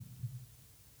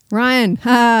Ryan,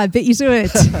 I beat you to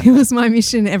it. It was my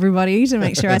mission, everybody, to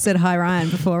make sure I said hi, Ryan,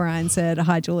 before Ryan said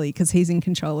hi, Julie, because he's in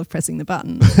control of pressing the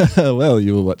button. Well,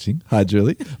 you were watching. Hi,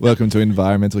 Julie. Welcome to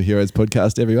Environmental Heroes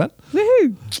podcast, everyone.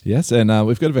 Woohoo! Yes, and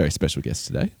we've got a very special guest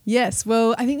today. Yes,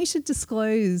 well, I think we should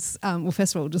disclose,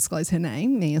 first of all, disclose her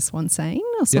name, Mia Swanson.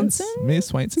 Or Swanson?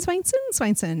 Yes, Mia Swainson.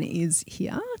 Swainson is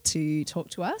here to talk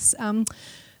to us.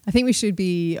 I think we should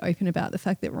be open about the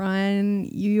fact that, Ryan,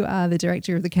 you are the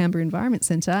director of the Canberra Environment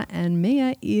Centre and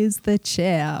Mia is the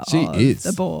chair of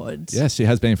the board. Yes, she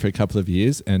has been for a couple of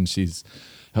years and she's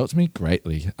helped me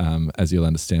greatly. As you'll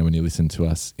understand when you listen to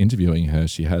us interviewing her,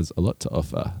 she has a lot to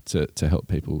offer to help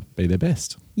people be their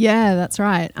best. Yeah, that's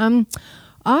right.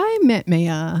 I met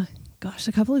Mia,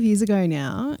 a couple of years ago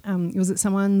now. It was at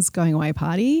someone's going away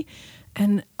party.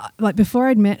 And before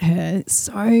I'd met her,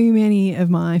 so many of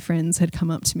my friends had come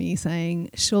up to me saying,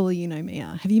 surely you know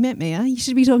Mia. Have you met Mia? You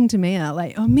should be talking to Mia.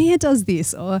 Mia does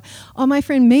this. Or, my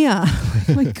friend Mia. Oh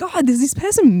my God, there's this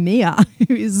person Mia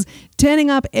who is turning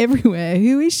up everywhere.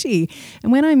 Who is she?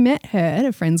 And when I met her at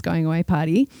a friend's going away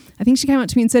party, I think she came up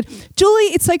to me and said,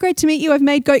 Julie, it's so great to meet you. I've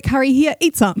made goat curry here.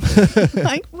 Eat some.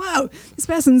 Wow, this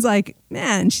person's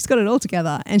man, she's got it all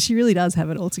together. And she really does have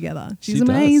it all together. She's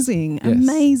amazing. Yes.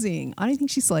 Amazing. I don't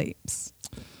think she sleeps.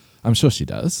 I'm sure she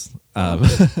does.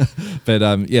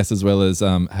 But yes, as well as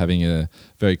having a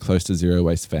very close to zero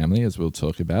waste family, as we'll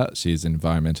talk about. She's an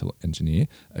environmental engineer,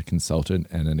 a consultant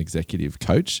and an executive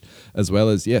coach, as well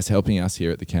as, helping us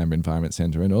here at the Canberra Environment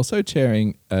Centre and also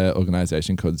chairing an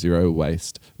organisation called Zero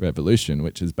Waste Revolution,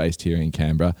 which is based here in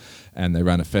Canberra. And they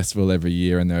run a festival every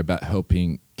year and they're about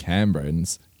helping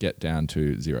Canberrans get down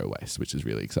to zero waste, which is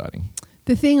really exciting.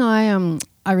 The thing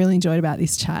I really enjoyed about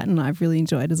this chat, and I've really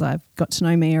enjoyed as I've got to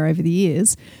know Mia over the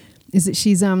years, is that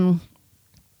she's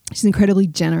incredibly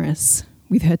generous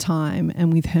with her time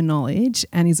and with her knowledge,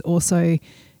 and is also,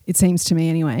 it seems to me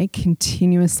anyway,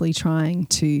 continuously trying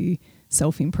to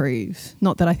self-improve.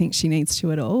 Not that I think she needs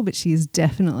to at all, but she is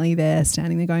definitely there,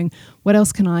 standing there going, what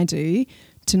else can I do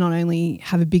to not only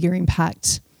have a bigger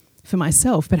impact for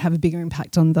myself, but have a bigger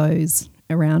impact on those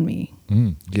around me?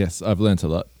 Yes, I've learnt a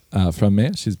lot from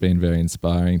Mia. She's been very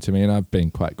inspiring to me and I've been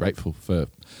quite grateful for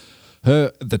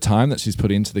the time that she's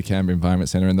put into the Canberra Environment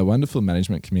Centre and the wonderful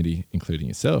management committee, including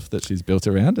yourself, that she's built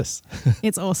around us.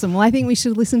 It's awesome. Well, I think we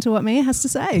should listen to what Mia has to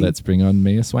say. Let's bring on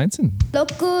Mia Swainson.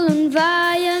 Local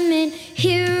environment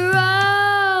heroes,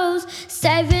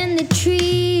 saving the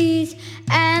trees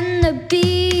and the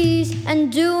bees and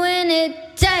doing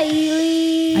it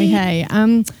daily. Okay,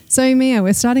 so Mia,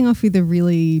 we're starting off with a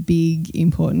really big,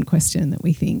 important question that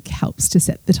we think helps to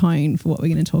set the tone for what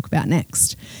we're going to talk about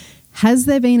next. Has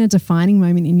there been a defining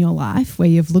moment in your life where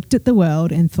you've looked at the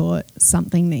world and thought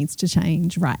something needs to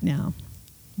change right now?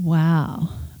 Wow.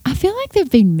 I feel like there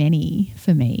have been many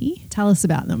for me. Tell us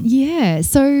about them. Yeah,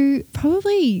 so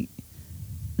probably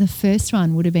the first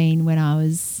one would have been when I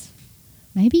was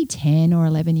maybe 10 or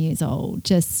 11 years old,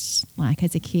 just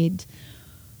as a kid,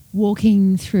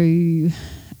 walking through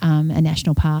a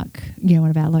national park, one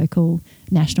of our local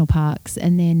national parks,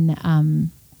 and then,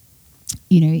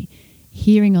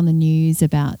 hearing on the news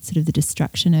about sort of the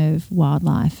destruction of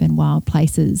wildlife and wild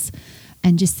places,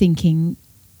 and just thinking,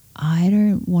 I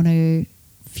don't want a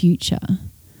future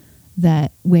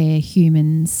where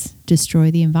humans destroy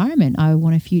the environment. I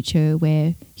want a future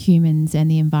where humans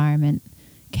and the environment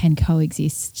can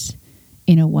coexist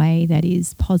in a way that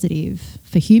is positive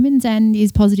for humans and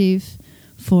is positive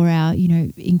for our,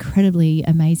 incredibly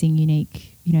amazing, unique,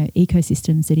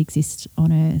 ecosystems that exist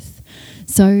on Earth.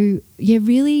 So,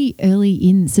 really early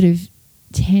in sort of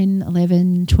 10,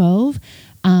 11, 12,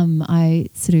 I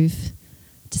sort of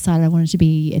decided I wanted to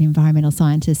be an environmental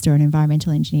scientist or an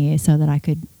environmental engineer so that I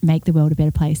could make the world a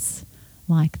better place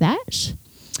like that.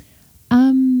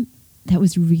 That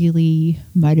was really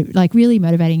really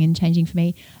motivating and changing for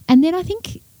me. And then I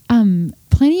think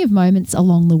plenty of moments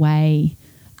along the way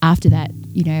after that,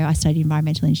 I studied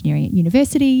environmental engineering at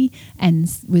university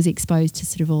and was exposed to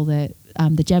sort of all the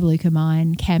Jabiluka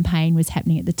mine campaign was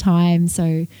happening at the time.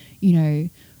 So,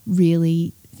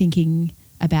 really thinking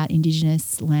about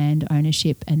Indigenous land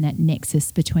ownership and that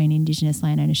nexus between Indigenous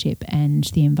land ownership and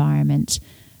the environment.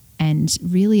 And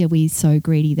really, are we so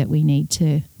greedy that we need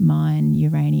to mine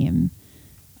uranium?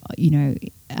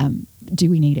 Do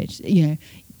we need it?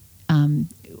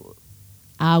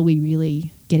 Are we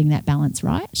really getting that balance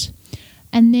right?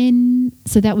 And then,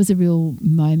 so that was a real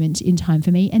moment in time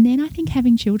for me. And then I think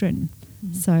having children.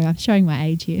 Mm-hmm. So I'm showing my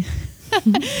age here.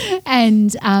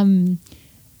 And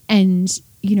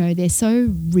they're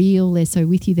so real, they're so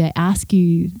with you, they ask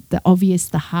you the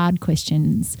hard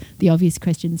questions, the obvious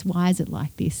questions. Why is it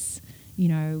like this?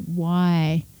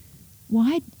 why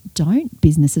don't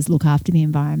businesses look after the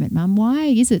environment, Mum? Why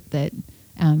is it that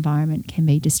our environment can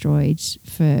be destroyed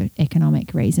for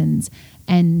economic reasons?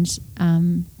 And,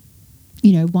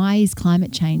 why is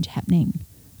climate change happening,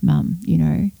 Mum?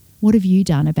 What have you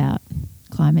done about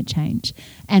climate change?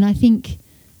 And I think,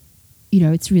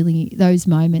 it's really, those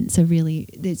moments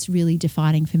it's really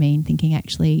defining for me in thinking,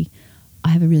 actually, I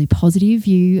have a really positive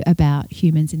view about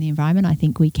humans and the environment. I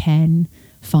think we can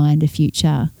find a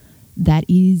future that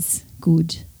is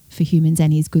good for humans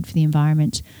and is good for the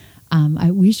environment.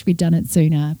 I wish we'd done it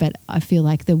sooner, but I feel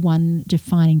like the one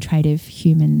defining trait of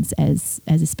humans as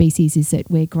a species is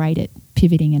that we're great at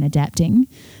pivoting and adapting.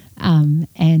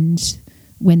 And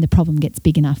when the problem gets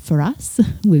big enough for us,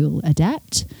 we'll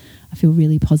adapt. I feel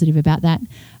really positive about that.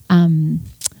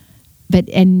 But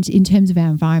in terms of our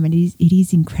environment, it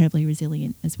is incredibly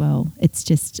resilient as well. It's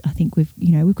just, I think we've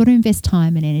got to invest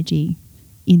time and energy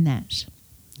in that.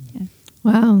 Yeah.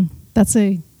 Wow, that's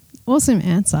a awesome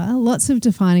answer. Lots of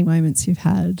defining moments you've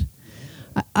had.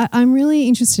 I'm really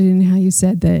interested in how you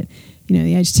said that,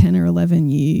 the age 10 or 11,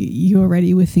 you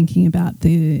already were thinking about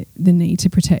the need to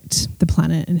protect the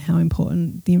planet and how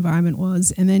important the environment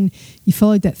was. And then you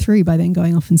followed that through by then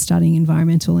going off and studying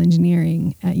environmental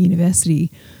engineering at university.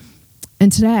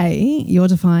 And today you're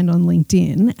defined on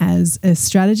LinkedIn as a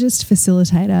strategist,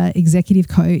 facilitator, executive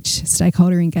coach,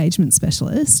 stakeholder engagement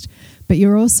specialist, but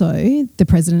you're also the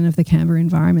president of the Canberra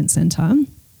Environment Centre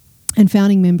and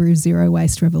founding member of Zero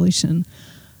Waste Revolution.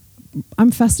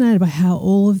 I'm fascinated by how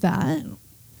all of that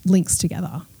links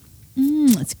together.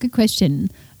 That's a good question.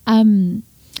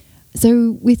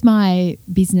 So with my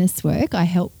business work, I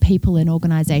help people and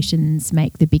organisations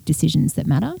make the big decisions that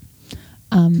matter.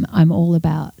 I'm all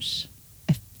about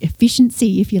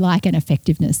efficiency, if you like, and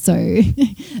effectiveness. So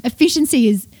efficiency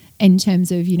is in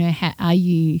terms of, how are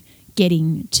you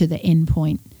getting to the end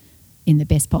point in the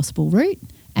best possible route,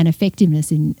 and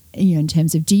effectiveness in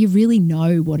terms of, do you really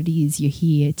know what it is you're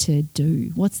here to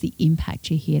do? What's the impact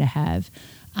you're here to have?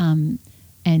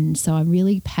 And so I'm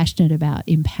really passionate about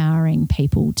empowering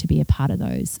people to be a part of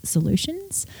those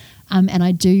solutions. And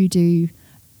I do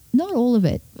not all of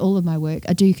it, all of my work.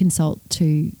 I do consult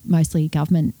to mostly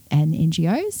government and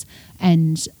NGOs,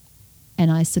 and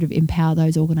I sort of empower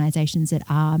those organisations that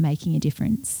are making a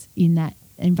difference in that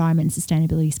environment and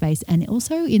sustainability space, and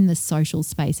also in the social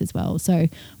space as well. So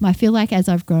I feel like as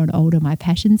I've grown older, my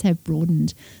passions have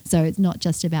broadened. So it's not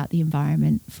just about the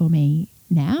environment for me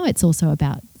now, it's also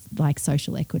about like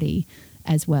social equity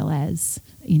as well as,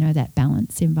 that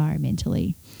balance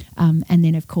environmentally. And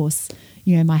then of course,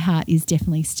 my heart is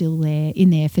definitely still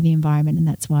in there for the environment, and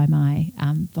that's why my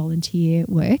volunteer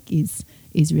work is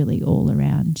really all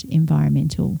around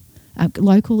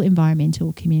local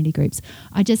environmental community groups.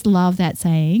 I just love that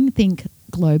saying, think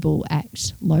global,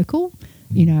 act local.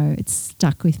 It's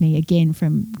stuck with me again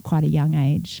from quite a young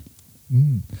age.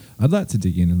 I'd like to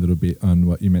dig in a little bit on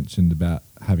what you mentioned about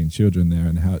having children there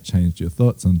and how it changed your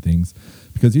thoughts on things,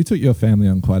 because you took your family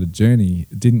on quite a journey,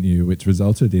 didn't you, which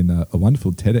resulted in a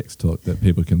wonderful TEDx talk that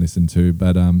people can listen to.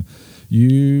 But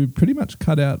you pretty much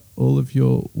cut out all of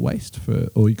your waste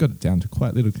or you got it down to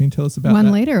quite little. Can you tell us about 1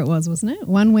 that? litre it was, wasn't it?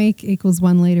 1 week equals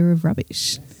 1 litre of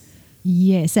rubbish.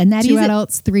 Yes, and that 2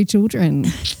 adults, 3 children.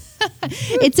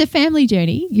 It's a family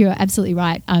journey. You're absolutely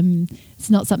right. It's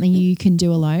not something you can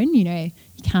do alone. You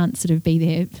can't sort of be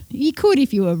there. You could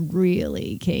if you were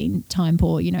really keen, time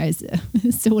poor,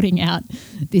 sorting out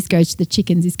this goes to the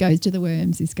chickens, this goes to the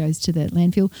worms, this goes to the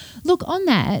landfill. Look, on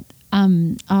that,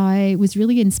 I was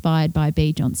really inspired by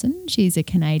Bea Johnson. She's a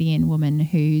Canadian woman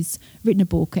who's written a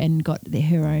book and got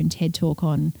her own TED Talk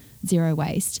on zero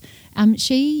waste.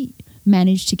 She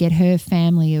managed to get her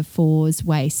family of 4's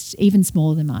waste, even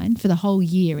smaller than mine, for the whole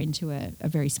year into a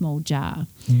very small jar.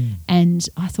 And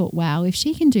I thought, wow, if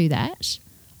she can do that,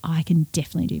 I can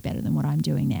definitely do better than what I'm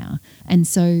doing now. And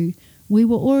so we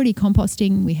were already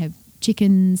composting. We have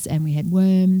chickens and we had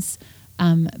worms.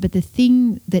 But the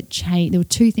thing that changed, there were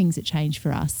 2 things that changed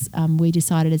for us. We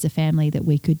decided as a family that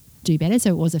we could do better. So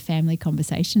it was a family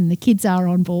conversation. The kids are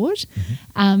on board.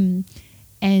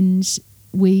 And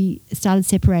we started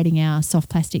separating our soft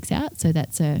plastics out. So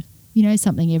that's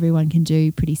something everyone can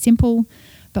do, pretty simple.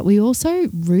 But we also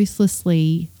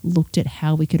ruthlessly looked at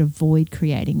how we could avoid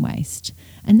creating waste.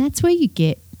 And that's where you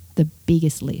get the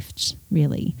biggest lift,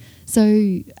 really.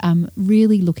 So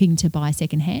really looking to buy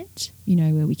secondhand,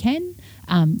 where we can.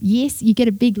 Yes, you get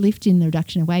a big lift in the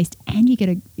reduction of waste, and you get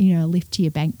a lift to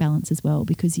your bank balance as well,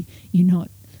 because you're not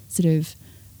sort of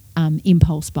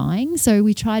impulse buying. So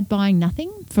we tried buying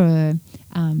nothing for,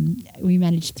 we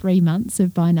managed 3 months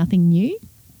of buy nothing new.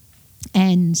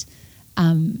 And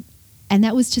And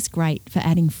that was just great for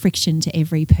adding friction to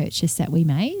every purchase that we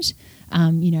made.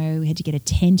 We had to get a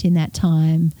tent in that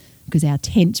time because our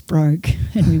tent broke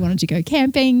and we wanted to go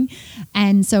camping.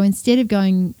 And so instead of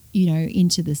going,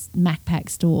 into this Macpac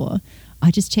store, I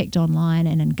just checked online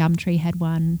and Gumtree had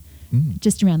one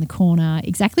just around the corner,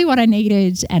 exactly what I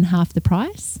needed and half the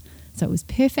price. So it was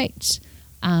perfect.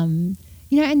 And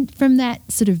from that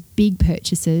sort of big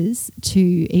purchases to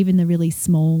even the really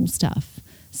small stuff,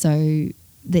 so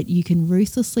that you can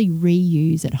ruthlessly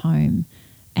reuse at home.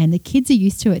 And the kids are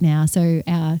used to it now. So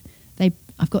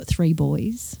I've got 3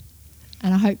 boys,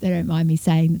 and I hope they don't mind me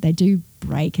saying that they do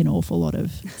break an awful lot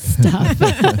of stuff.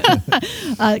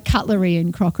 Cutlery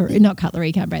and crockery, not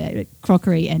cutlery, can't break that, but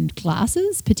crockery and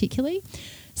glasses particularly.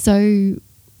 So,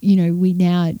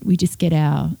 we just get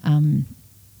our,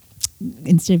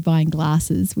 instead of buying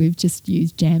glasses, we've just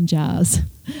used jam jars.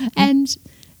 And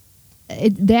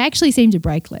they actually seem to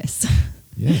break less.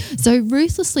 Yeah. So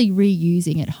ruthlessly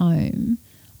reusing at home,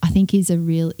 I think, is a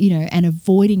real, and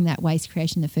avoiding that waste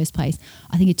creation in the first place,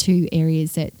 I think are 2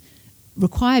 areas that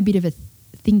require a bit of a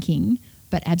thinking,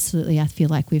 but absolutely I feel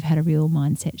like we've had a real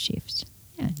mindset shift.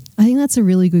 Yeah. I think that's a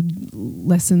really good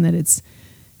lesson, that it's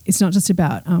not just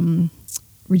about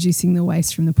reducing the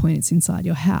waste from the point it's inside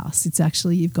your house. It's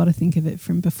actually, you've got to think of it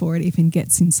from before it even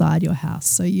gets inside your house.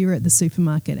 So you're at the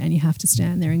supermarket and you have to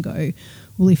stand there and go,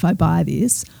 well, if I buy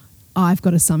this, I've got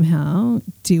to somehow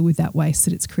deal with that waste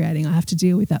that it's creating. I have to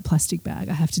deal with that plastic bag.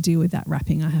 I have to deal with that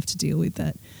wrapping. I have to deal with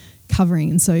that covering.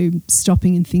 And so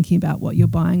stopping and thinking about what you're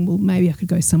buying, well, maybe I could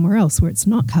go somewhere else where it's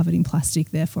not covered in plastic,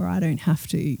 therefore I don't have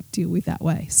to deal with that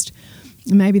waste.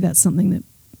 And maybe that's something that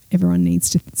everyone needs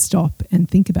to stop and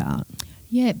think about.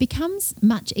 Yeah, it becomes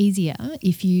much easier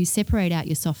if you separate out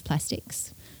your soft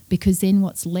plastics, because then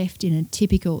what's left in a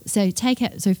typical,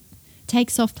 take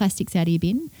soft plastics out of your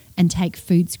bin and take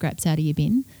food scraps out of your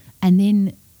bin, and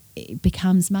then it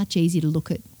becomes much easier to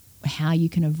look at how you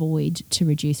can avoid to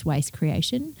reduce waste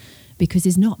creation, because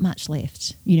there's not much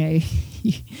left,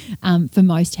 for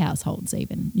most households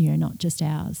even, not just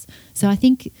ours. So I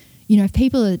think, if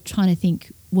people are trying to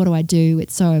think, what do I do?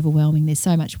 It's so overwhelming. There's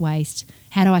so much waste.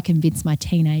 How do I convince my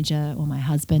teenager or my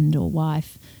husband or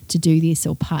wife to do this,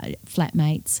 or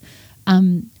flatmates?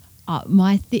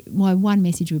 My one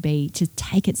message would be to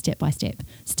take it step by step.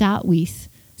 Start with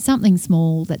something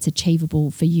small that's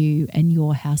achievable for you and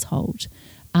your household.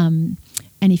 And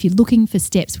if you're looking for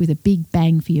steps with a big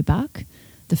bang for your buck,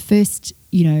 the first,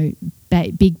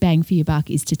 big bang for your buck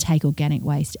is to take organic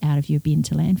waste out of your bin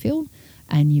to landfill.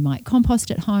 And you might compost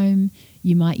at home.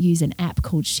 You might use an app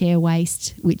called Share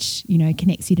Waste, which,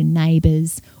 connects you to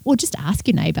neighbours, or just ask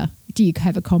your neighbour, do you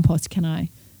have a compost? Can I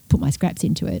put my scraps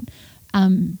into it?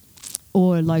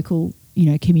 Or a local,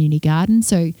 community garden.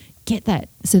 So get that.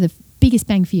 So the biggest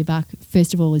bang for your buck,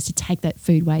 first of all, is to take that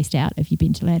food waste out of your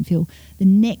bin to landfill. The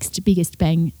next biggest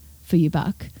bang for your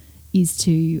buck is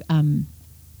to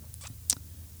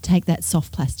take that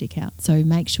soft plastic out. So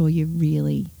make sure you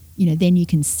really, then you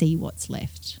can see what's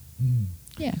left. Mm.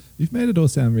 Yeah. You've made it all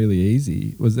sound really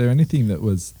easy. Was there anything that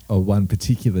was one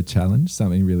particular challenge,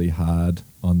 something really hard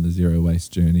on the zero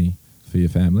waste journey for your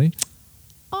family?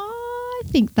 I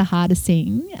think the hardest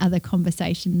thing are the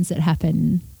conversations that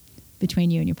happen between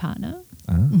you and your partner.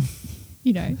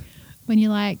 When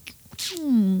you're like,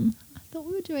 I thought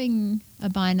we were doing a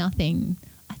buy nothing.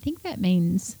 I think that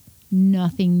means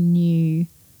nothing new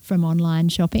from online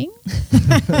shopping.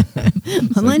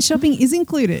 Online shopping is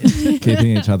included.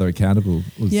 Keeping each other accountable.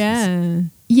 Yeah.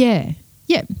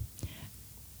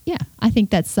 I think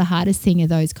that's the hardest thing, are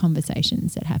those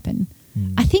conversations that happen.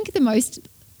 I think the most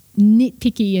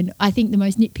nitpicky,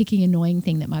 annoying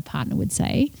thing that my partner would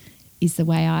say is the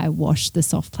way I wash the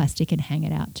soft plastic and hang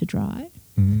it out to dry.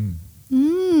 So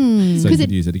you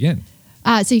could use it again.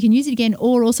 So you can use it again,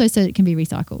 or also so it can be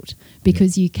recycled,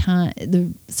 because you can't.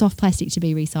 The soft plastic to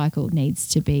be recycled needs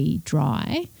to be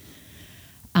dry,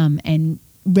 and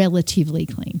relatively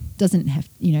clean. Doesn't have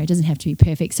to be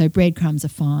perfect. So breadcrumbs are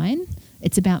fine.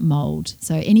 It's about mold.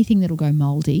 So anything that'll go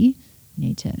moldy, you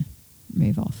need to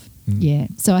move off. Yeah.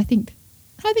 So I think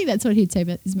that's what he'd say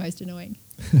is most annoying.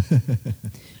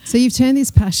 So you've turned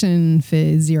this passion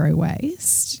for zero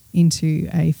waste into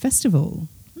a festival.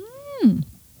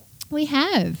 We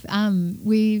have.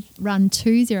 We've run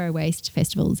 2 zero waste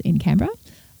festivals in Canberra.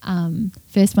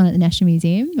 First one at the National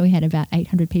Museum. We had about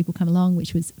 800 people come along,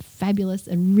 which was fabulous.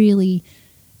 A really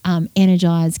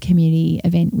energised community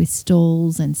event with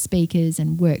stalls and speakers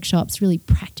and workshops, really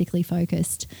practically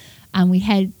focused.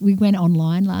 We went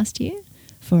online last year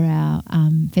for our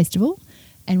festival,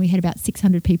 and we had about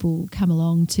 600 people come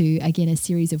along to, again, a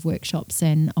series of workshops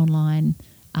and online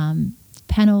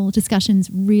panel discussions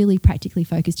really practically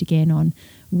focused again on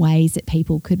ways that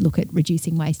people could look at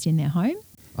reducing waste in their home.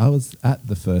 I was at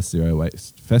the first Zero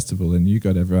Waste Festival, and you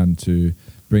got everyone to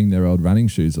bring their old running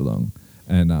shoes along.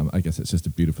 And I guess it's just a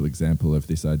beautiful example of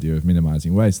this idea of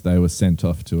minimising waste. They were sent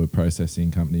off to a processing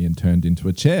company and turned into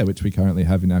a chair, which we currently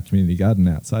have in our community garden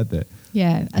outside there.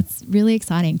 Yeah, it's really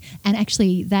exciting. And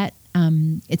actually that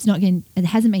it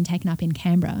hasn't been taken up in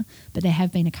Canberra, but there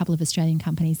have been a couple of Australian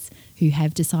companies who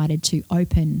have decided to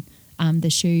open the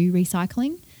shoe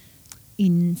recycling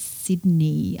in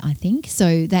Sydney, I think.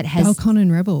 So that has... Belcon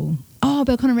and Rebel. Oh,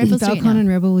 Belcon and Rebel. Belcon and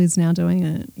Rebel is now doing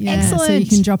it. Yeah. Excellent. So you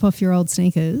can drop off your old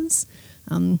sneakers.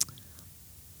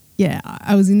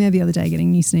 I was in there the other day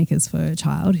getting new sneakers for a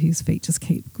child whose feet just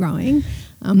keep growing.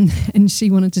 And she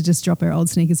wanted to just drop her old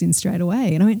sneakers in straight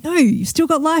away. And I went, no, you've still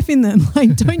got life in them.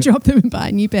 Like, don't drop them and buy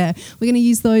a new pair. We're going to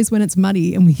use those when it's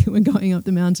muddy and we're going up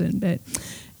the mountain. But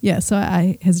yeah, so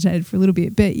I hesitated for a little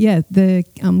bit. But yeah, the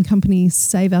company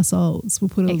Save Our Souls will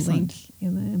put a link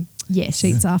in the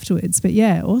sheets afterwards. But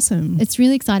yeah, awesome. It's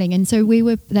really exciting. And so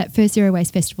that first Zero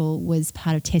Waste Festival was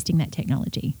part of testing that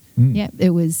technology. Yeah,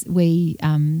 we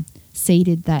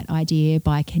seeded that idea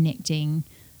by connecting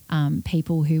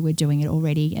people who were doing it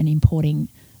already and importing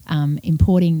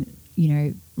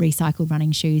recycled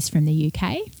running shoes from the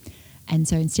UK. And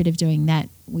so instead of doing that,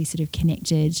 we sort of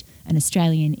connected an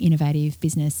Australian innovative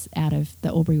business out of the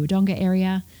Albury-Wodonga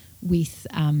area with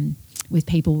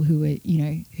people who were,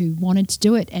 who wanted to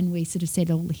do it. And we sort of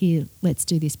said, oh, here, let's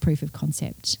do this proof of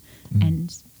concept.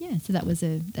 And yeah, so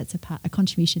that's a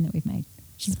contribution that we've made,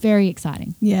 which is very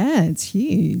exciting. Yeah, it's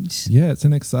huge. Yeah, it's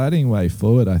an exciting way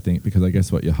forward, I think, because I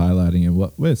guess what you're highlighting and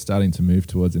what we're starting to move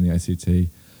towards in the ACT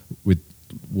with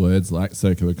words like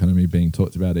circular economy being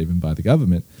talked about even by the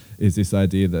government is this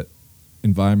idea that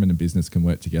environment and business can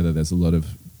work together. There's a lot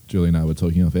of, Julie and I were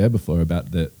talking off air before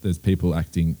about that there's people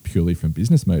acting purely from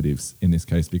business motives in this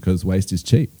case because waste is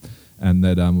cheap, and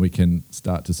that we can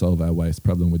start to solve our waste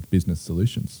problem with business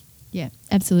solutions. Yeah,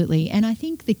 absolutely. And I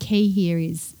think the key here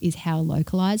is how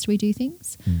localised we do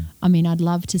things. I mean, I'd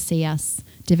love to see us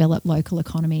develop local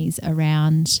economies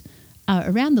around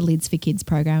the Lids for Kids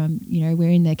program. We're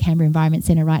in the Canberra Environment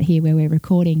Centre right here where we're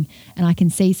recording, and I can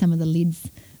see some of the lids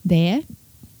there.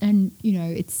 And,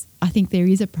 I think there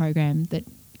is a program that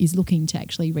is looking to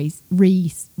actually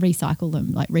recycle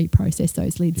them, like reprocess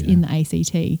those lids in the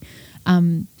ACT.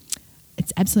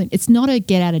 It's not a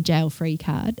get out of jail free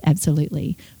card,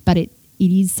 absolutely, but it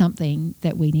is something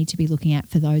that we need to be looking at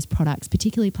for those products,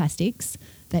 particularly plastics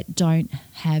that don't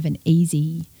have an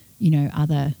easy,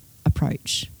 other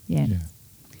approach. Yeah.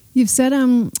 You've said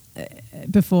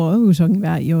before we were talking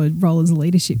about your role as a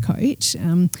leadership coach,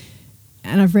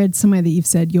 and I've read somewhere that you've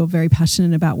said you're very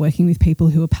passionate about working with people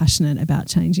who are passionate about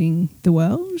changing the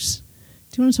world.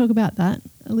 Do you want to talk about that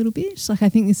a little bit? I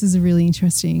think this is a really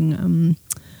interesting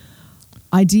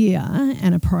idea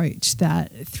and approach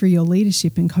that through your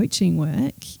leadership and coaching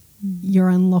work, you're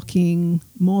unlocking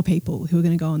more people who are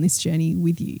going to go on this journey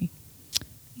with you.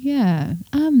 Yeah.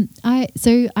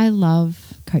 I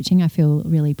love coaching. I feel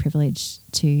really privileged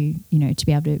to be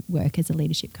able to work as a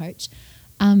leadership coach.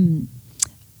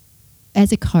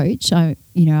 As a coach, I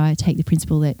take the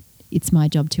principle that it's my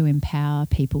job to empower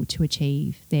people to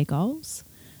achieve their goals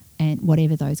and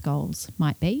whatever those goals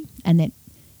might be, and that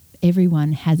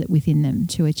everyone has it within them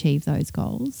to achieve those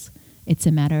goals. It's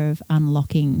a matter of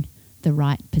unlocking the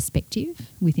right perspective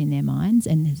within their minds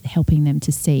and helping them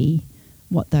to see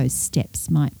what those steps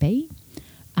might be.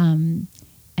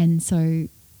 And so,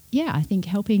 I think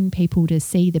helping people to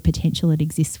see the potential that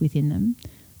exists within them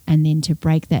and then to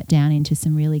break that down into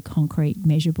some really concrete,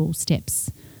 measurable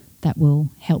steps that will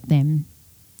help them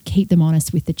keep them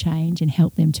honest with the change and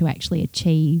help them to actually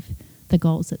achieve the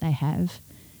goals that they have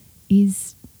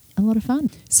is a lot of fun.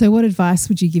 So what advice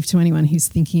would you give to anyone who's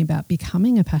thinking about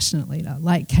becoming a passionate leader?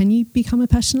 Like, can you become a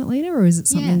passionate leader, or is it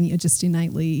something that you're just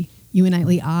innately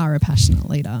are a passionate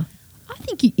leader? I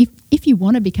think if you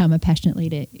want to become a passionate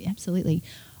leader, absolutely.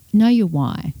 Know your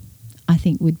why, I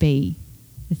think would be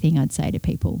the thing I'd say to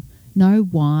people. Know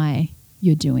why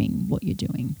you're doing what you're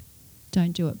doing.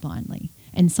 Don't do it blindly.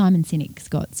 And Simon Sinek's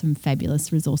got some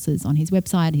fabulous resources on his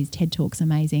website. His TED Talk's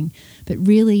amazing. But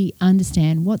really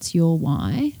understand what's your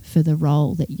why for the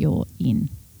role that you're in.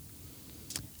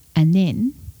 And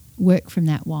then work from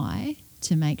that why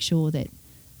to make sure that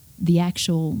the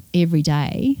actual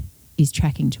everyday is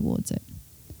tracking towards it.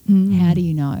 How do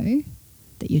you know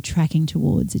that you're tracking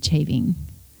towards achieving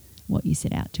what you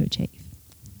set out to achieve?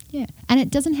 Yeah. And it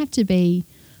doesn't have to be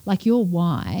like your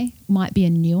why might be a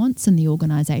nuance in the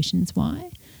organisation's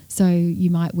why. So you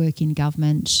might work in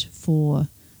government for,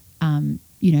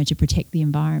 to protect the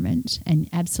environment, and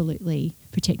absolutely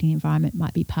protecting the environment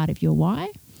might be part of your why,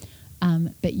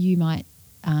 but you might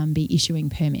be issuing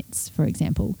permits, for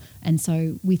example. And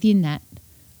so within that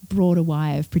broader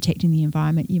why of protecting the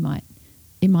environment,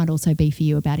 it might also be for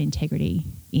you about integrity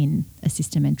in a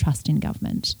system and trust in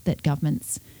government, that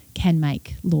governments can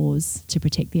make laws to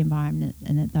protect the environment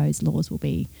and that those laws will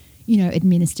be,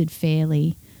 administered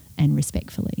fairly and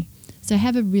respectfully. So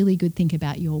have a really good think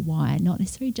about your why, not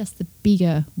necessarily just the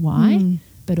bigger why,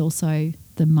 but also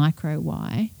the micro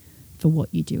why for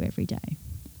what you do every day.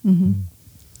 Mm-hmm.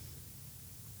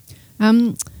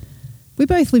 We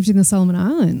both lived in the Solomon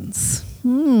Islands.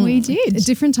 We did. At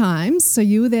different times. So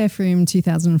you were there from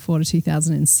 2004 to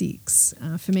 2006.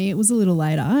 For me, it was a little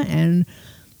later. And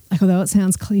although it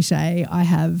sounds cliche, I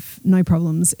have no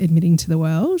problems admitting to the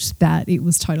world that it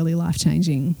was totally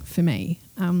life-changing for me.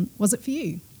 Was it for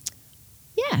you?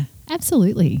 Yeah,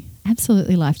 absolutely.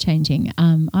 Absolutely life-changing.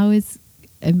 I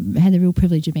had the real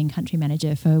privilege of being country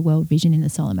manager for World Vision in the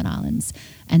Solomon Islands.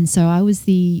 And so I was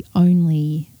the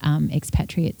only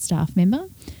expatriate staff member,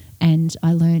 and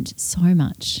I learnt so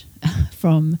much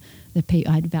from the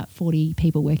people. I had about 40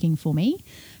 people working for me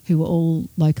who were all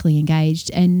locally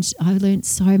engaged, and I learnt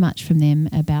so much from them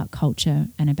about culture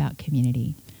and about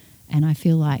community. And I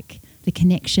feel like the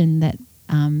connection that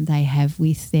they have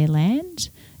with their land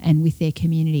and with their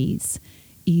communities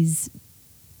is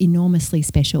enormously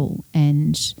special,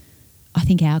 and I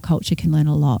think our culture can learn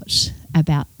a lot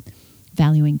about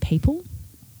valuing people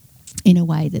in a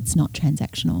way that's not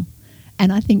transactional.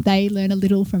 And I think they learn a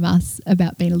little from us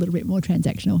about being a little bit more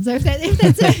transactional. So if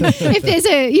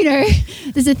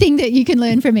there's a thing that you can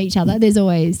learn from each other, there's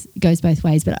always, goes both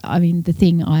ways. But I mean, the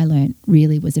thing I learned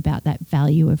really was about that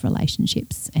value of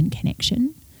relationships and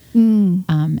connection, and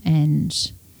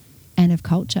of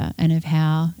culture, and of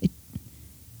how it,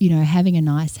 having a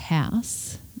nice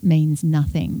house means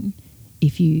nothing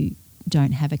if you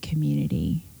don't have a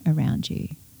community around you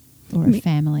or a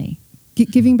family.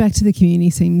 Giving back to the community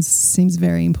seems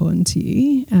very important to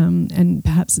you, and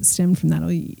perhaps it stemmed from that,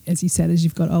 or as you said, as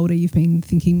you've got older, you've been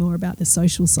thinking more about the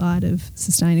social side of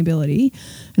sustainability.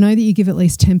 I know that you give at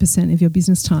least 10% of your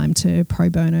business time to pro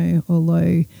bono or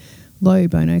low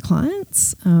bono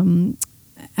clients, and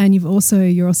you're also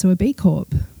a B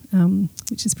Corp,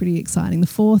 which is pretty exciting. The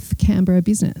fourth Canberra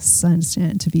business, I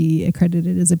understand, to be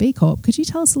accredited as a B Corp. Could you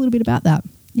tell us a little bit about that?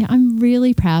 Yeah, I'm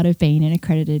really proud of being an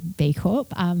accredited B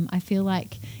Corp. I feel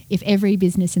like if every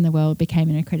business in the world became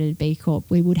an accredited B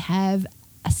Corp, we would have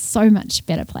a so much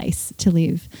better place to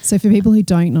live. So for people who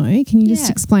don't know, can you just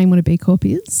explain what a B Corp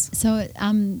is? So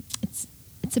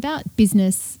it's about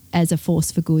business as a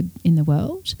force for good in the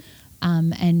world.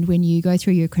 And when you go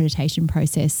through your accreditation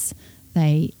process,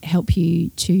 they help you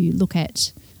to look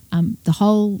at the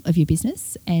whole of your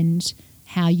business and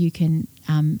how you can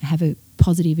have a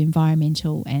positive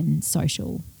environmental and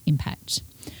social impact.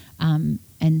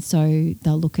 And so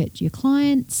they'll look at your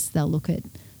clients, they'll look at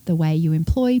the way you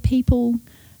employ people,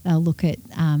 they'll look at,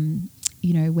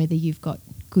 whether you've got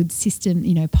good system,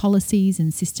 policies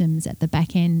and systems at the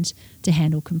back end to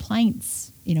handle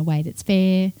complaints in a way that's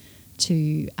fair,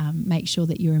 to make sure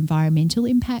that your environmental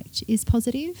impact is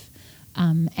positive,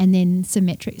 and then some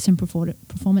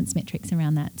performance metrics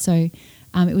around that. So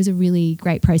it was a really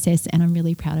great process, and I'm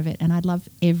really proud of it. And I'd love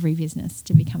every business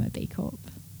to become a B Corp.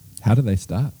 How do they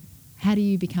start? How do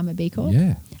you become a B Corp?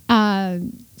 Yeah.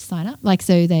 Sign up.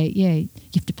 You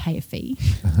have to pay a fee,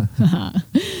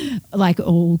 like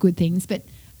all good things. But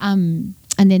and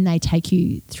then they take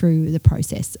you through the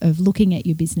process of looking at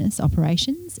your business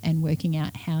operations and working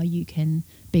out how you can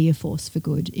be a force for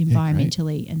good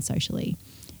environmentally and socially.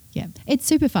 Yeah, it's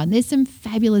super fun. There's some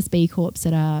fabulous B Corps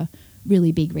that are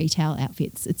really big retail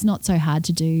outfits. It's not so hard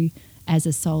to do as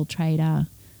a sole trader,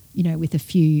 with a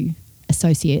few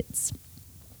associates,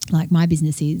 like my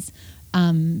business is.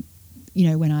 When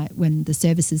the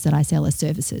services that I sell are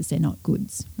services, they're not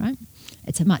goods, right?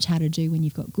 It's much harder to do when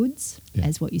you've got goods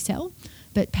as what you sell.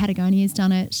 But Patagonia's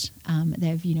done it.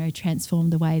 They've,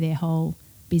 transformed the way their whole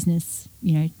business,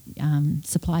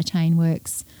 supply chain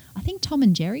works. I think Tom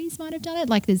and Jerry's might have done it.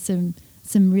 Like there's some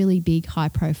really big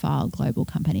high-profile global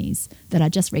companies that are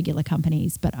just regular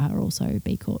companies but are also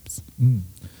B Corps.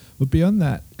 Well, beyond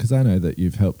that, because I know that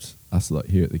you've helped us a lot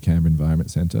here at the Canberra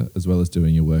Environment Centre, as well as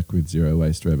doing your work with Zero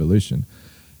Waste Revolution,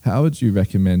 how would you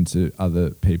recommend to other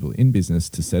people in business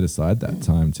to set aside that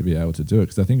time to be able to do it?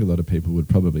 Because I think a lot of people would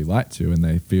probably like to, and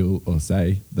they feel or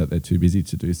say that they're too busy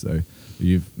to do so.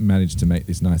 You've managed to make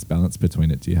this nice balance between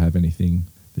it. Do you have anything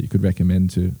that you could recommend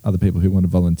to other people who want to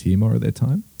volunteer more of their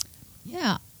time?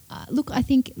 Yeah. Look, I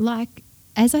think like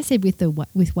as I said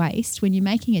with waste, when you're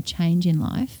making a change in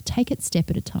life, take it step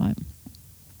at a time.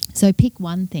 So pick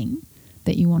one thing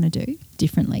that you want to do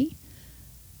differently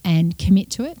and commit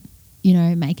to it. You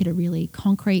know, make it a really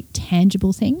concrete,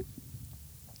 tangible thing.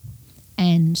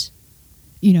 And,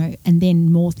 you know, and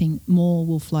then more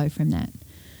will flow from that.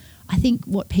 I think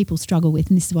what people struggle with,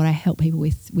 and this is what I help people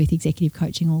with executive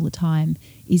coaching all the time,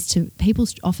 is people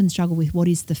often struggle with what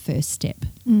is the first step.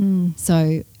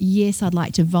 So, yes, I'd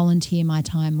like to volunteer my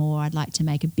time more. I'd like to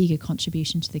make a bigger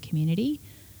contribution to the community.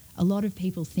 A lot of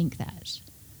people think that.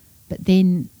 But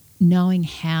then knowing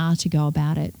how to go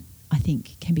about it, I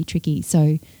think, can be tricky.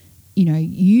 So, you know,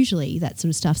 usually that sort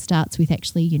of stuff starts with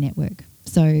actually your network.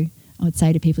 So I would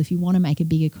say to people, if you want to make a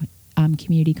bigger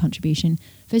community contribution,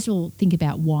 first of all, think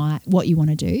about what you want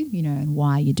to do, you know, and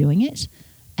why you're doing it.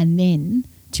 And then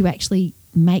to actually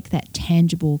make that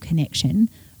tangible connection,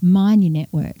 mine your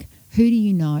network. Who do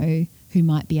you know who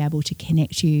might be able to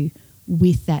connect you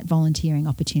with that volunteering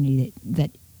opportunity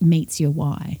that meets your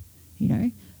why, you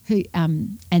know?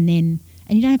 And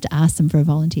you don't have to ask them for a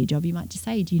volunteer job. You might just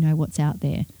say, do you know what's out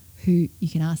there? Who you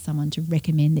can ask someone to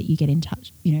recommend that you get in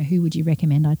touch. You know, who would you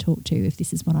recommend I talk to if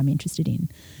this is what I'm interested in?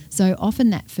 So often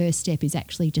that first step is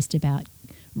actually just about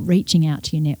reaching out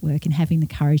to your network and having the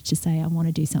courage to say, I want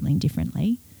to do something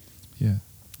differently. Yeah.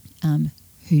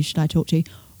 Who should I talk to?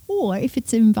 Or if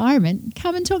it's an environment,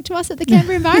 come and talk to us at the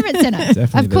Canberra Environment Centre.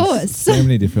 Definitely. Of course. There's so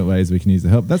many different ways we can use the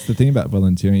help. That's the thing about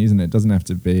volunteering, isn't it? It doesn't have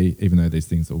to be, even though these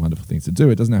things are wonderful things to do,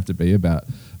 it doesn't have to be about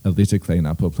a litter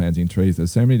cleanup or planting trees.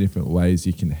 There's so many different ways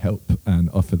you can help and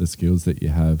offer the skills that you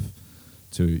have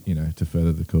to, you know, to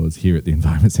further the cause here at the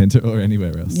Environment Centre or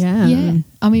anywhere else. Yeah.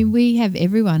 I mean, we have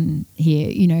everyone here,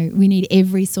 you know, we need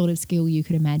every sort of skill you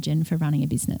could imagine for running a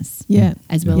business. Yeah.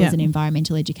 As well as an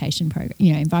environmental education program,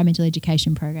 you know, environmental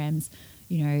education programs,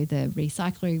 you know, the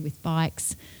recycler with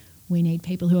bikes. We need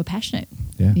people who are passionate,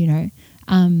 you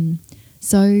know.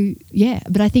 So, yeah,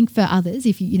 but I think for others,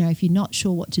 if you're not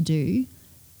sure what to do,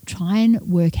 try and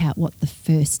work out what the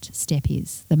first step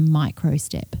is, the micro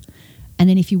step. And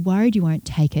then if you're worried you won't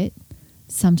take it,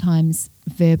 sometimes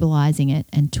verbalizing it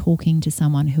and talking to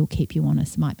someone who'll keep you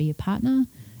honest. It might be a partner,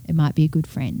 it might be a good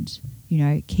friend, you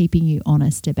know, keeping you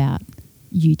honest about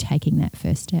you taking that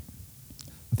first step.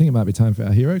 I think it might be time for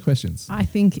our hero questions. I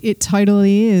think it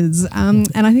totally is. And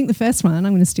I think the first one,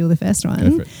 I'm going to steal the first one.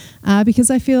 Go for it.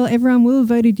 Because I feel everyone will have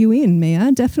voted you in,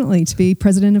 Mia, definitely to be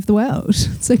president of the world.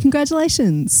 So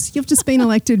congratulations. You've just been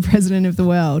elected president of the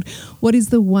world. What is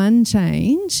the one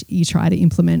change you try to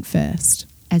implement first?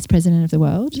 As president of the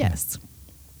world? Yes.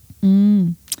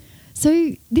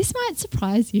 So this might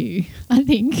surprise you, I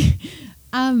think.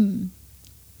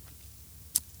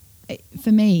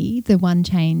 For me, the one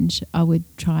change I would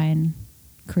try and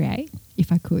create,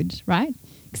 if I could, right?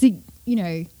 Because, you know,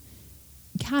 you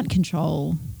can't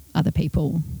control other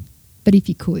people, but if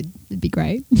you could, it'd be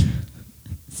great.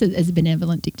 So as a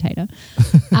benevolent dictator.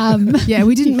 Yeah,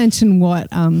 we didn't mention what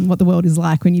the world is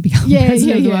like when you become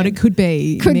president of the world. It could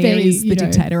be the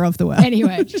dictator of the world.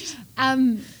 Anyway.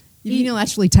 You've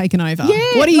unilaterally taken over.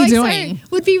 Yeah, what are you doing? So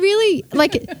would be really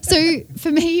so for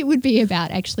me it would be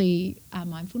about actually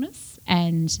mindfulness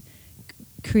and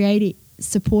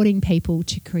supporting people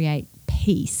to create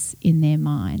peace in their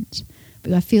mind.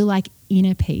 But I feel like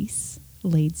inner peace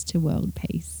leads to world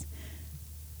peace.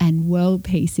 And world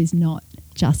peace is not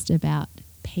just about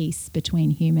peace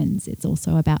between humans, it's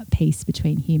also about peace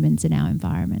between humans and our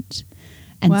environment.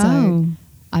 And so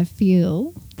I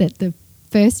feel that the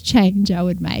first change I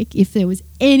would make, if there was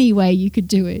any way you could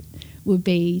do it, would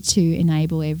be to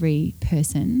enable every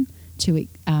person to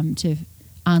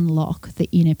unlock the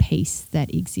inner peace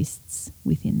that exists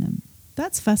within them.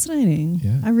 That's fascinating.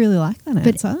 Yeah. I really like that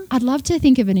answer. But I'd love to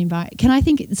think of an environment. Can I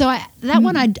think? So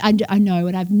one I know,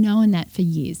 and I've known that for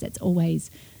years. That's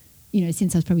always, you know,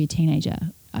 since I was probably a teenager.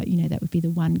 You know, that would be the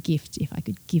one gift if I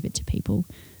could give it to people.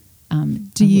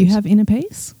 Do you have inner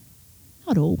peace?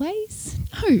 Not always.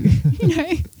 No. You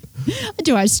know,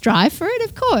 do I strive for it?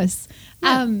 Of course.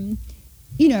 Yeah.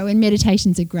 You know, and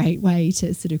meditation's a great way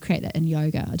to sort of create that. And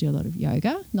yoga, I do a lot of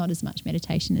yoga, not as much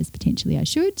meditation as potentially I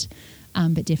should,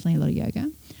 but definitely a lot of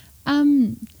yoga.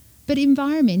 But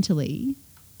environmentally,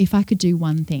 if I could do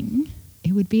one thing,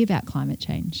 it would be about climate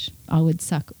change. I would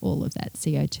suck all of that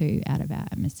CO2 out of our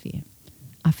atmosphere.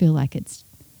 I feel like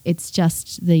it's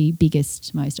just the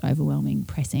biggest, most overwhelming,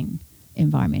 pressing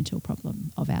environmental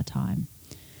problem of our time,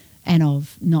 and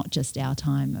of not just our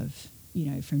time, of, you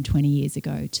know, from 20 years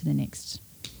ago to the next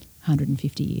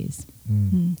 150 years.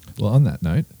 Well, on that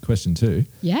note, question 2.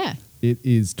 Yeah. It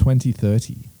is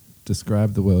 2030.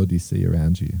 Describe the world you see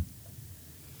around you.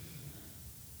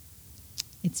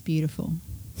 It's beautiful.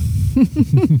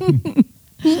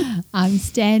 I'm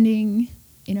standing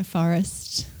in a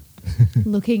forest,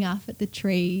 looking up at the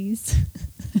trees,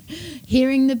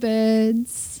 hearing the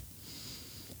birds,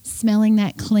 smelling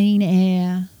that clean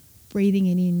air, breathing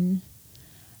it in.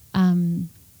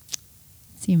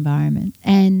 It's the environment.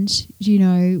 And, you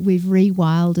know, we've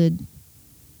rewilded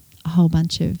a whole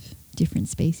bunch of different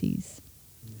species.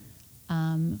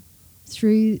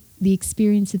 Through the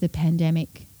experience of the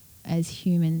pandemic, as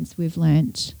humans, we've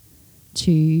learnt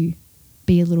to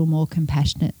be a little more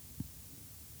compassionate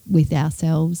with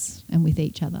ourselves and with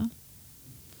each other.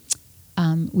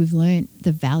 We've learnt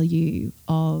the value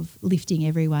of lifting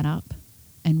everyone up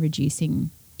and reducing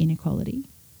inequality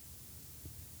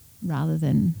rather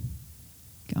than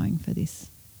going for this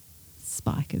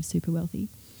spike of super wealthy.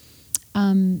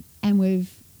 And we're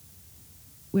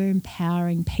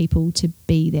empowering people to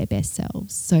be their best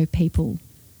selves. So people,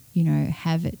 you know,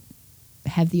 have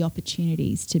the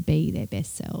opportunities to be their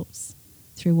best selves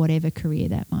through whatever career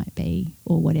that might be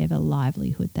or whatever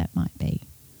livelihood that might be.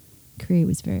 Career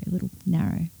was very a little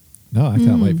narrow. No, I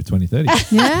can't wait for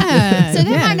 2030. Yeah. So that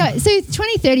might not. So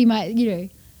 2030 might, you know,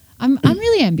 I'm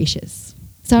really ambitious.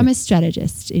 So I'm a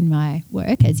strategist in my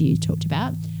work, as you talked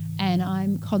about, and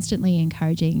I'm constantly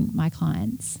encouraging my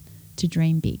clients to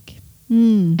dream big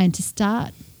and to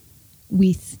start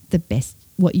with the best,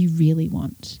 what you really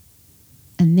want.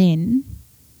 And then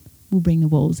we'll bring the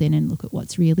walls in and look at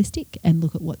what's realistic and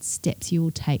look at what steps you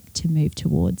will take to move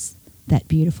towards that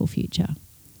beautiful future.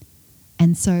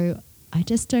 And so I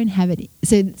just don't have it.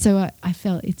 So I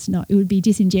felt it would be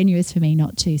disingenuous for me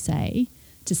not to say,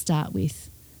 to start with,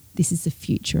 this is the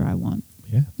future I want.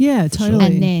 Yeah. Yeah, totally.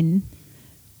 And then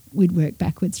we'd work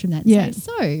backwards from that. Yeah.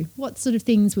 So what sort of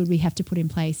things would we have to put in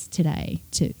place today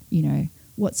to, you know,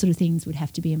 what sort of things would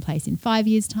have to be in place in 5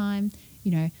 years' time?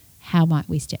 You know, how might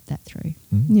we step that through?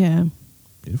 Yeah.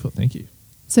 Beautiful. Thank you.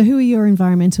 So who are your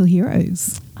environmental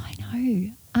heroes? I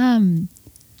know. I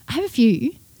have a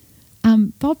few.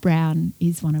 Bob Brown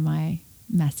is one of my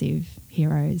massive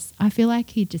heroes. I feel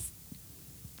like he just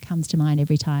comes to mind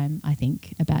every time I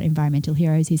think about environmental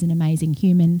heroes. He's an amazing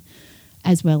human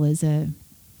as well as a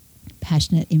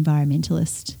passionate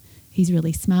environmentalist. He's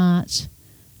really smart.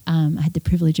 I had the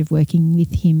privilege of working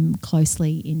with him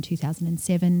closely in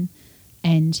 2007,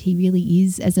 and he really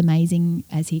is as amazing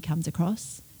as he comes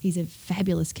across. He's a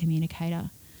fabulous communicator.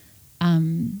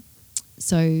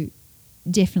 So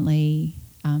definitely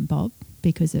Bob,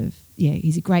 because of,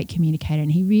 he's a great communicator,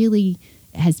 and he really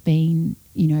has been,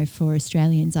 you know, for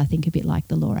Australians, I think a bit like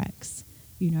the Lorax,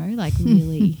 you know, like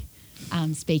really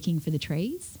speaking for the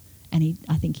trees. And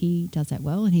I think he does that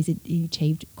well, and he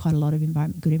achieved quite a lot of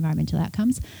good environmental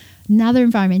outcomes. Another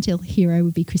environmental hero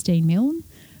would be Christine Milne,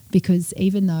 because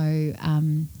even though,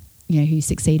 who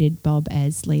succeeded Bob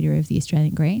as leader of the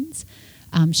Australian Greens,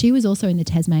 she was also in the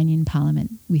Tasmanian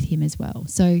Parliament with him as well.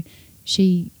 So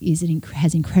she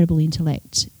has incredible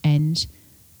intellect and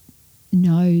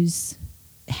knows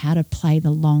how to play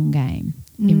the long game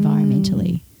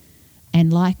environmentally.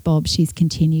 And like Bob, she's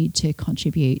continued to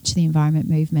contribute to the environment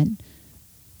movement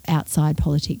outside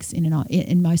politics and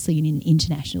mostly in an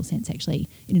international sense, actually,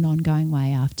 in an ongoing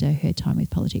way after her time with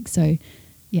politics. So,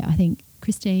 I think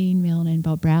Christine Milne and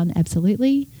Bob Brown,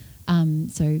 absolutely.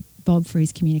 So Bob for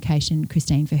his communication,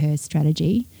 Christine for her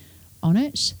strategy on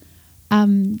it.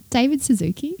 David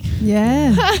Suzuki.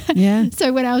 Yeah. Yeah.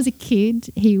 So when I was a kid,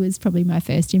 he was probably my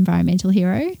first environmental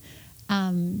hero.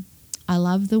 I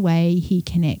love the way he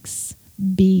connects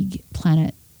big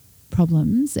planet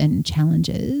problems and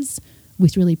challenges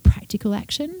with really practical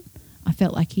action. I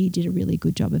felt like he did a really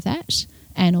good job of that.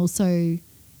 And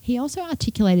he also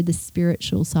articulated the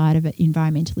spiritual side of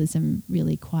environmentalism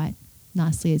really quite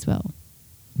nicely as well.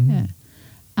 Yeah.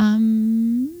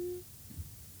 Can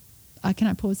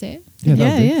I pause there?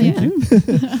 Yeah.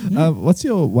 What's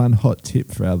your one hot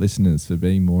tip for our listeners for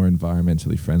being more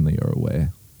environmentally friendly or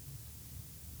aware?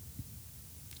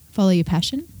 Follow your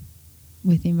passion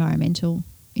with environmental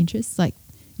interests. Like,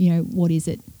 what is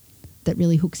it that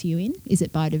really hooks you in? Is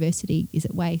it biodiversity? Is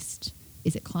it waste?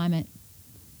 Is it climate?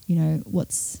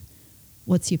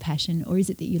 What's your passion? Or is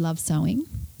it that you love sewing?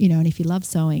 And if you love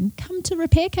sewing, come to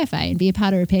Repair Cafe and be a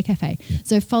part of Repair Cafe. Yeah.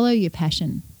 So follow your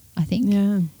passion, I think.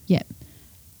 Yeah. Yeah.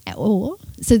 Or,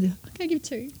 can I give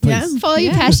two? Please. Yeah. Follow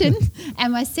your passion.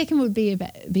 And my second would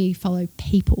be follow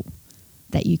people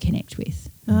that you connect with.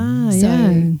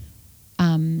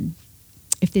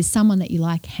 If there's someone that you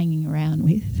like hanging around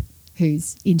with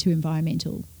who's into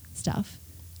environmental stuff,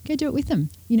 go do it with them.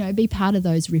 Be part of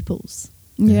those ripples.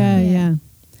 Yeah.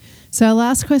 So our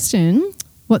last question,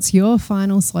 What's your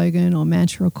final slogan or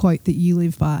mantra or quote that you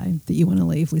live by that you want to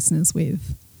leave listeners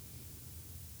with?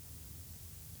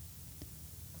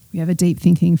 We have a deep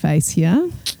thinking face here.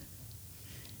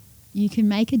 You can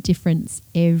make a difference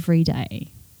every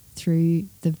day through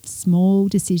the small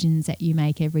decisions that you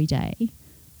make every day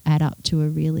add up to a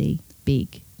really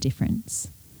big difference.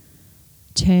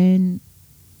 Turn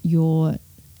your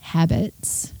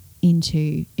habits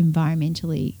into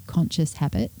environmentally conscious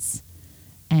habits,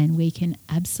 and we can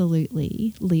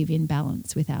absolutely live in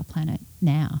balance with our planet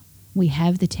now. We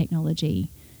have the technology,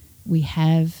 we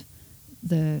have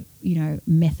the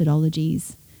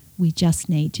methodologies. We just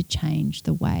need to change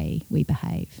the way we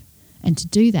behave, and to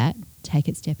do that, take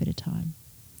it step at a time.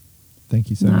 Thank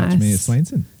you so much, Mia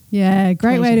Swainson. Yeah,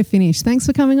 great way to finish. Thanks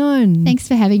for coming on. Thanks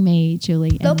for having me,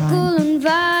 Julie and Ryan. Local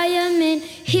environment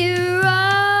hero.